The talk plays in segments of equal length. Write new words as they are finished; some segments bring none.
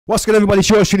What's good, everybody? It's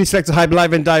your Shooting Selector Hype,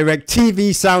 live and direct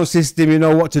TV sound system. You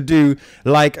know what to do.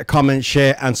 Like, comment,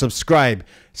 share, and subscribe.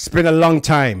 It's been a long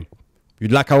time.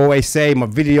 Like I always say, my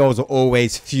videos are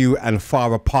always few and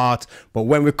far apart. But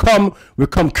when we come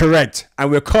correct.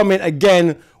 And we're coming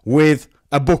again with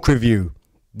a book review.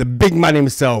 The big man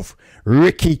himself,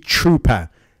 Ricky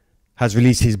Trooper, has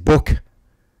released his book.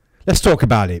 Let's talk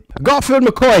about it. Garfield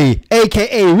McCoy,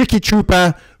 aka Ricky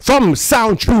Trooper, from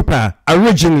Sound Trooper,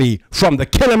 originally from the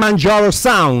Kilimanjaro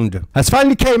Sound, has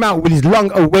finally came out with his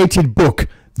long-awaited book.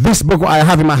 This book I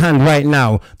have in my hand right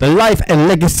now, The Life and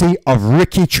Legacy of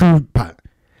Ricky Trooper,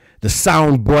 the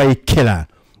Sound Boy Killer.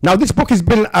 Now, this book has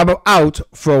been out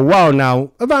for a while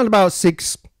now, around about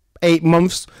 6-8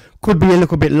 months. Could be a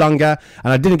little bit longer,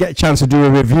 and I didn't get a chance to do a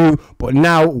review, but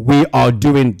now we are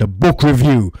doing the book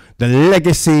review, The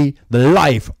Legacy, The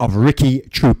Life of Ricky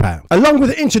Trooper. Along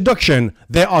with the introduction,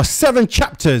 there are 7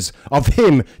 chapters of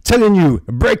him telling you,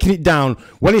 breaking it down,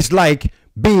 what it's like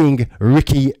being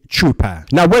Ricky Trooper.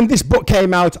 Now, when this book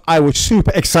came out, I was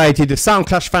super excited. The Sound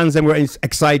Clash fans then were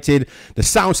excited. The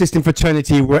Sound System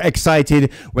fraternity were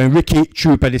excited when Ricky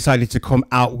Trooper decided to come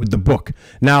out with the book.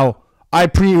 Now, I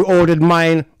pre-ordered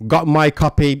mine, got my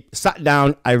copy, sat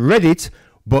down, I read it,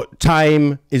 but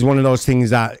time is one of those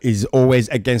things that is always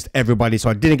against everybody, so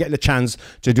I didn't get the chance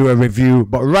to do a review.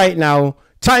 But right now,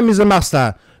 time is a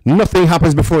master. Nothing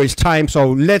happens before it's time,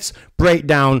 so let's break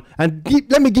down and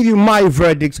let me give you my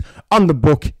verdict on the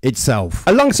book itself.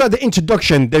 Alongside the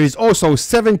introduction, there is also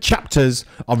 7 chapters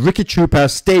of Ricky Trooper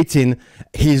stating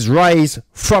his rise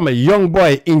from a young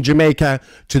boy in Jamaica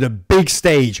to the big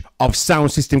stage of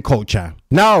sound system culture.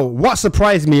 Now, what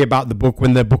surprised me about the book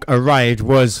when the book arrived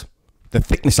was the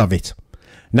thickness of it.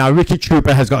 Now, Ricky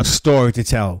Trooper has got a story to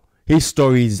tell. His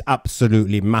story is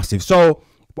absolutely massive. So,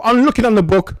 on looking on the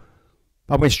book,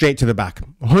 I went straight to the back.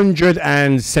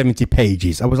 170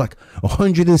 pages. I was like,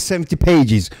 170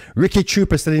 pages. Ricky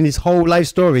Trooper telling his whole life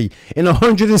story in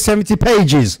 170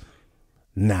 pages.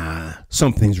 Nah,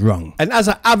 something's wrong. And as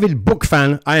an avid book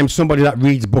fan, I am somebody that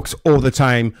reads books all the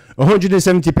time.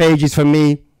 170 pages for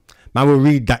me, I will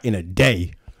read that in a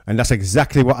day. And that's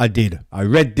exactly what I did. I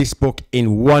read this book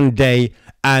in one day,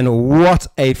 and what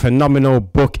a phenomenal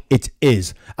book it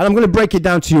is. And I'm going to break it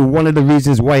down to you, one of the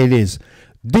reasons why it is.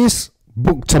 This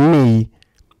book to me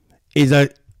is a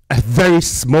very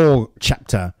small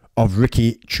chapter of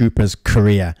Ricky Trooper's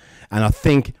career, and I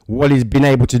think what he's been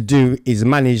able to do is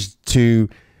manage to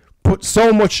put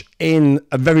so much in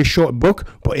a very short book,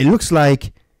 but it looks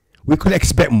like we could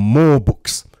expect more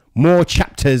books, more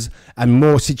chapters and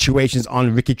more situations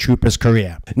on Ricky Trooper's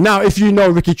career. Now, if you know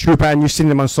Ricky Trooper and you've seen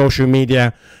him on social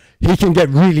media, he can get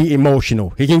really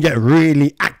emotional. He can get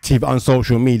really active on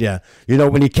social media. You know,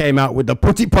 when he came out with the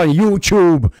put it on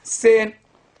YouTube. Saying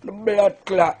the blood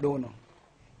clot, don't know.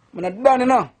 I'm not done, you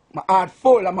know. My heart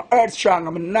full, I'm heart strong,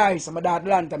 I'm nice, I'm a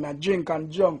Atlanta, I drink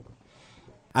and jump.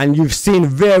 And you've seen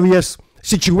various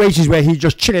situations where he's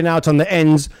just chilling out on the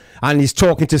ends and he's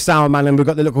talking to Soundman, and we've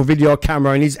got the little video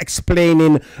camera and he's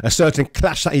explaining a certain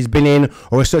clash that he's been in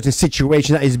or a certain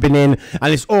situation that he's been in,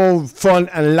 and it's all fun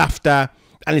and laughter.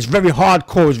 And it's very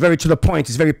hardcore, it's very to the point,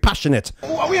 it's very passionate.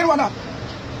 I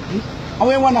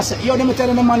wanna say, yo, them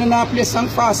telling the man in our place song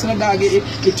fast in the dog,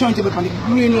 he turned to be on the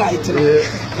green light, you know.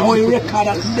 And when you record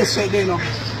that this way, you know.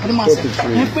 And the man said,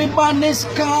 everybody's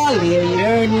calling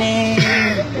your name.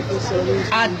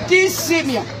 And this see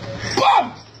me,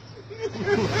 boom!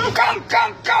 Come!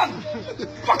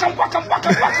 Back 'em.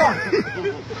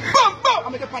 Boom!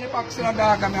 I'm in the panic box in the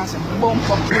dog, and I say, boom,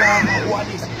 what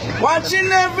is?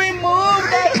 Watching every move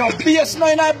that no bass, no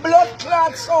in a blood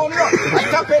clot sound, no. I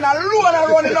tap in a load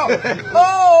and running up.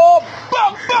 Oh,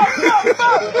 bum!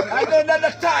 And then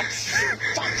the touch.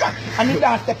 And he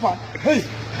dance the part.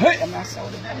 Hey, and I saw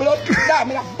the blood clot,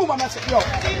 me like boom, and I say, yo.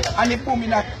 And he boom,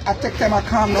 I take time, I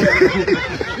calm down.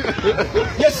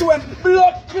 Yes, when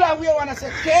blood clot, we want to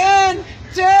say, Ken,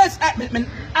 just at me,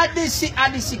 I did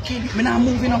see kid, me not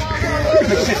moving up.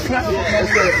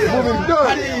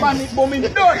 Booming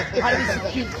done.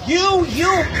 You,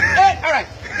 hey, alright.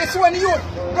 It's when you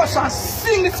go and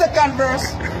sing the second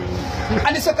verse.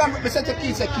 And the second verse, say to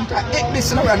kid, I hate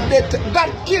this and I'm dead.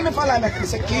 God kill me for life, I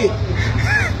say, kid.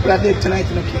 But I'm dead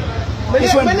tonight, no kid.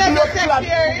 It's when blood clot,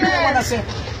 you want to say,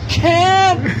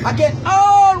 Ken, I can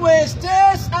always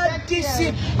test and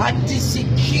deceive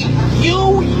kid.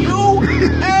 You,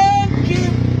 and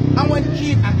kid. And when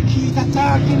kid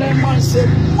attacking them, man said,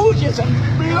 budgets and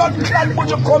blood clot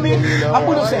budget come in, and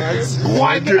budget say,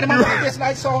 why get the man like this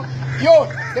night sound? Yo,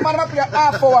 the man play a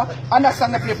half hour, and that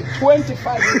song play for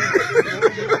 25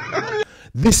 minutes.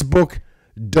 This book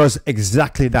does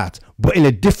exactly that. but in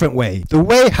a different way. The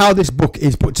way how this book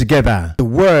is put together, the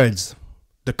words,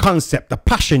 the concept, the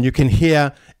passion you can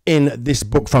hear in this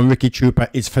book from Ricky Trooper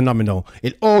is phenomenal.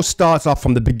 It all starts off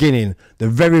from the beginning, the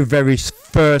very, very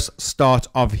first start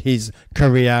of his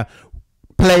career,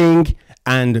 playing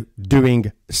and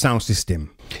doing sound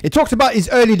system. It talks about his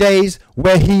early days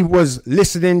where he was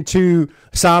listening to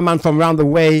Soundman from around the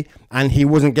way and he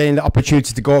wasn't getting the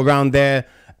opportunity to go around there.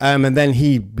 And then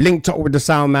he linked up with the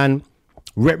Soundman,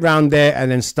 went round there and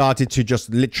then started to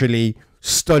just literally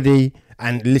study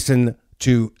and listen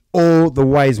to all the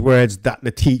wise words that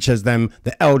the teachers them,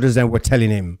 the elders them were telling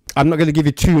him. I'm not going to give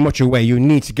you too much away. You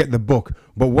need to get the book.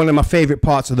 But one of my favorite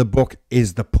parts of the book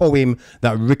is the poem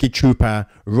that Ricky Trooper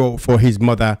wrote for his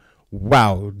mother.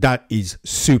 Wow, that is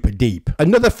super deep.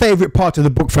 Another favorite part of the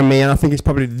book for me, and I think it's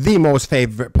probably the most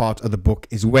favorite part of the book,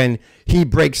 is when he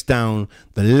breaks down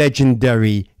the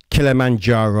legendary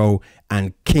Kilimanjaro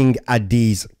and King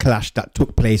Addies clash that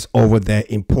took place over there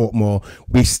in Portmore.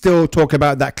 We still talk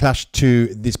about that clash to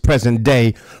this present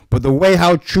day, but the way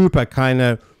how Trooper kind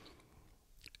of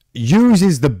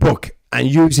uses the book and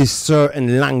uses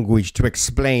certain language to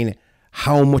explain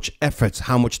how much effort,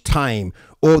 how much time,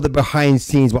 all the behind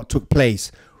scenes what took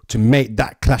place to make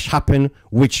that clash happen,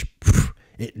 which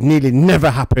it nearly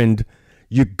never happened.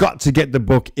 You got to get the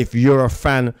book if you're a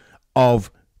fan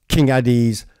of King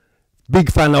Addies, big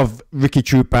fan of Ricky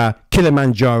Trooper,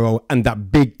 Kilimanjaro, and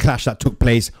that big clash that took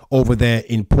place over there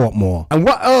in Portmore. And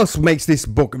what else makes this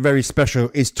book very special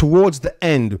is towards the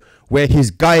end where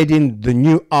he's guiding the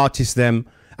new artists them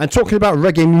and talking about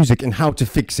reggae music and how to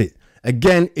fix it.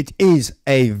 Again, it is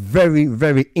a very,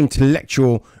 very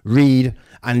intellectual read,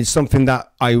 and it's something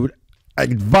that I would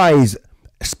advise,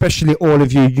 especially all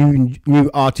of you new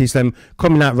artists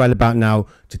coming out right about now,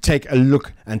 to take a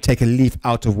look and take a leaf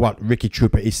out of what Ricky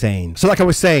Trooper is saying. So like I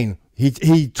was saying,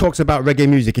 he talks about reggae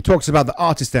music. He talks about the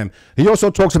artist them. He also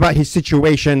talks about his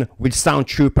situation with Sound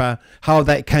Trooper, how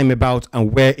that came about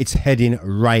and where it's heading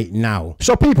right now.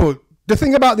 So people, the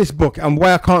thing about this book and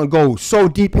why I can't go so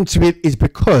deep into it is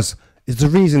because it's the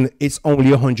reason it's only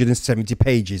 170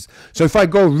 pages. So if I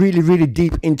go really, really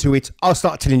deep into it, I'll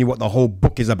start telling you what the whole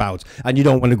book is about, and you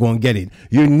don't want to go and get it.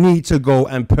 You need to go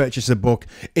and purchase a book.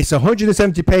 It's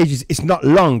 170 pages. It's not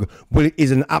long, but it is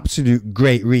an absolute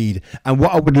great read. And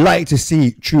what I would like to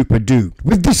see Trooper do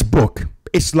with this book,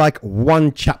 it's like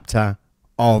one chapter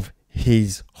of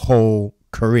his whole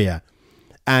career.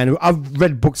 And I've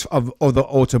read books of other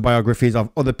autobiographies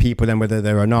of other people, and whether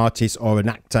they're an artist or an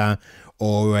actor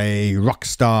or a rock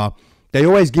star, they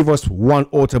always give us one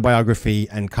autobiography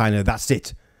and kind of that's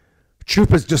it.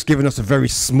 Trooper's just given us a very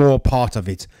small part of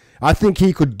it. I think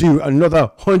he could do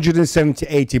another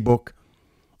 170-80 book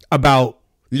about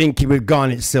linking with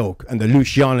Garnet Silk and the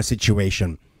Luciana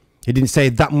situation. He didn't say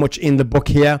that much in the book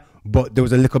here, but there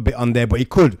was a little bit on there. But he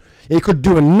could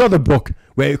do another book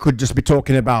where he could just be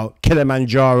talking about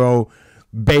Kilimanjaro,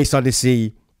 Bass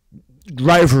Odyssey,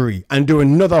 rivalry, and do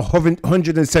another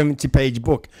 170-page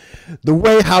book. The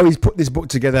way how he's put this book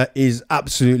together is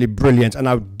absolutely brilliant, and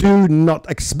I do not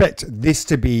expect this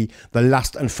to be the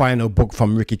last and final book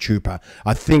from Ricky Trooper.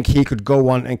 I think he could go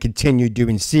on and continue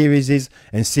doing series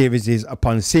and series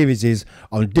upon series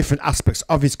on different aspects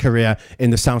of his career in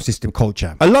the sound system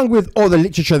culture. Along with all the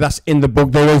literature that's in the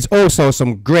book, there is also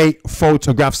some great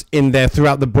photographs in there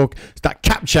throughout the book that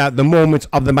capture the moment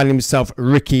of the man himself,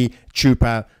 Ricky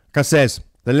Trooper. Like I says,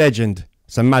 the legend,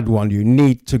 it's a mad one. You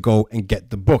need to go and get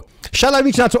the book. Shall I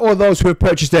reach out to all those who have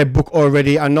purchased their book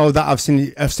already? I know that I've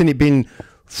seen it being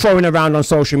thrown around on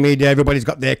social media. Everybody's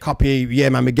got their copy. Yeah,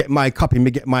 man, me get my copy.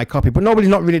 But nobody's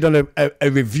not really done a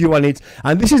review on it.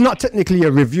 And this is not technically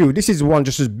a review. This is one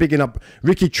just as bigging up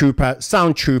Ricky Trooper,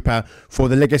 Sound Trooper, for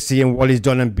the legacy and what he's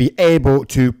done and be able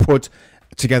to put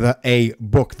together a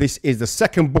book. This is the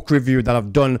second book review that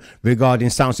I've done regarding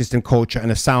sound system culture and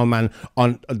a sound man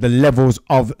on the levels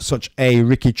of such a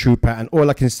Ricky Trooper, and all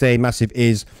I can say massive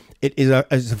is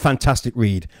it's a fantastic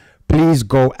read. Please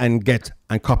go and get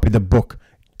and copy the book.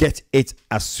 Get it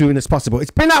as soon as possible. It's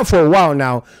been out for a while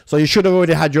now, so you should have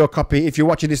already had your copy. If you're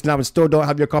watching this now and still don't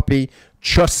have your copy,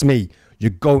 trust me,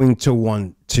 you're going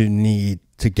to need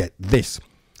to get this.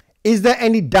 Is there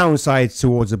any downsides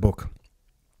towards the book?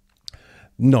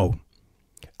 No.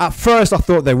 At first I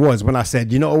thought there was when I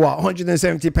said, you know what,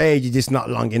 170 pages is not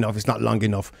long enough. It's not long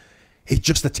enough. It's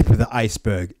just the tip of the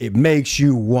iceberg. It makes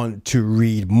you want to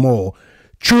read more.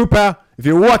 Trooper, if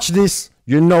you watch this,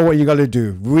 you know what you got to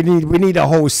do. We need a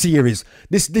whole series.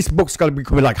 This book's got to be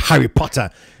like Harry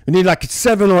Potter. We need like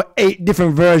 7 or 8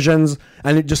 different versions,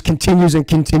 and it just continues and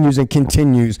continues and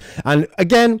continues. And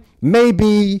again,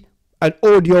 maybe an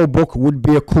audio book would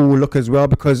be a cool look as well,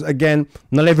 because again,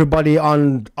 not everybody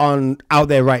on out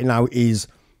there right now is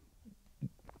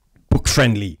book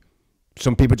friendly.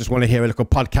 Some people just want to hear a little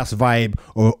podcast vibe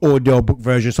or audio book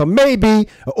version. So maybe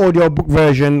an audio book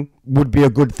version would be a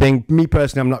good thing. Me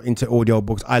personally, I'm not into audio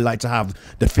books. I like to have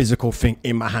the physical thing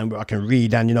in my hand where I can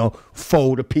read and, you know,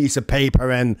 fold a piece of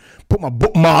paper and put my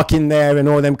bookmark in there and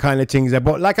all them kind of things there.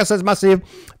 But like I said, massive,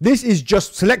 this is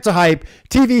just Selector Hype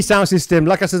TV sound system.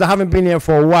 Like I said, I haven't been here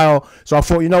for a while, so I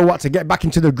thought, you know what, to get back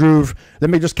into the groove, let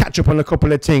me just catch up on a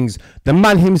couple of things. The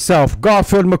man himself,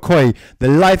 Garfield McCoy, The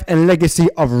Life and Legacy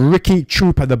of Ricky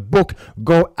Trooper, the book.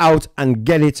 Go out and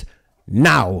get it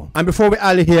now. And before we're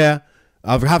out of here,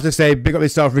 I have to say, big up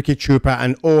yourself, Ricky Trooper,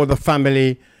 and all the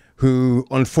family who,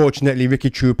 unfortunately,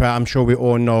 Ricky Trooper, I'm sure we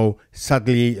all know,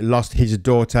 sadly lost his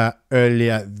daughter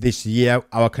earlier this year.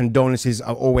 Our condolences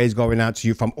are always going out to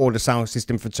you from all the sound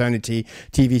system fraternity,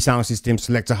 TV sound system,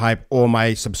 Selector Hype, all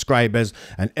my subscribers,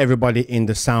 and everybody in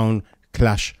the sound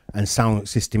clash and sound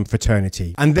system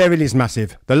fraternity. And there it is,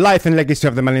 massive. The life and legacy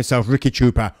of the man himself, Ricky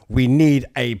Trooper. We need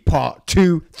a part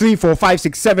 2, 3, 4, 5,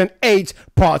 6, 7, 8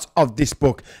 parts of this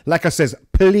book. Like I says,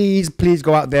 please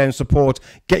go out there and support.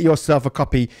 Get yourself a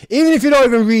copy. Even if you don't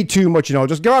even read too much, you know,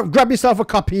 just go out, grab yourself a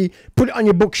copy, put it on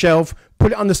your bookshelf,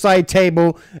 put it on the side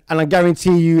table, and I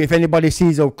guarantee you, if anybody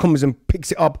sees or comes and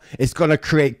picks it up, it's going to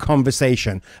create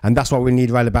conversation. And that's what we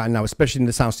need right about now, especially in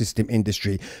the sound system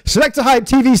industry. Selector Hype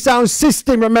TV sound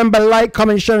system. Remember, like,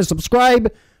 comment, share, and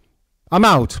subscribe. I'm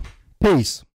out.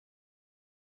 Peace.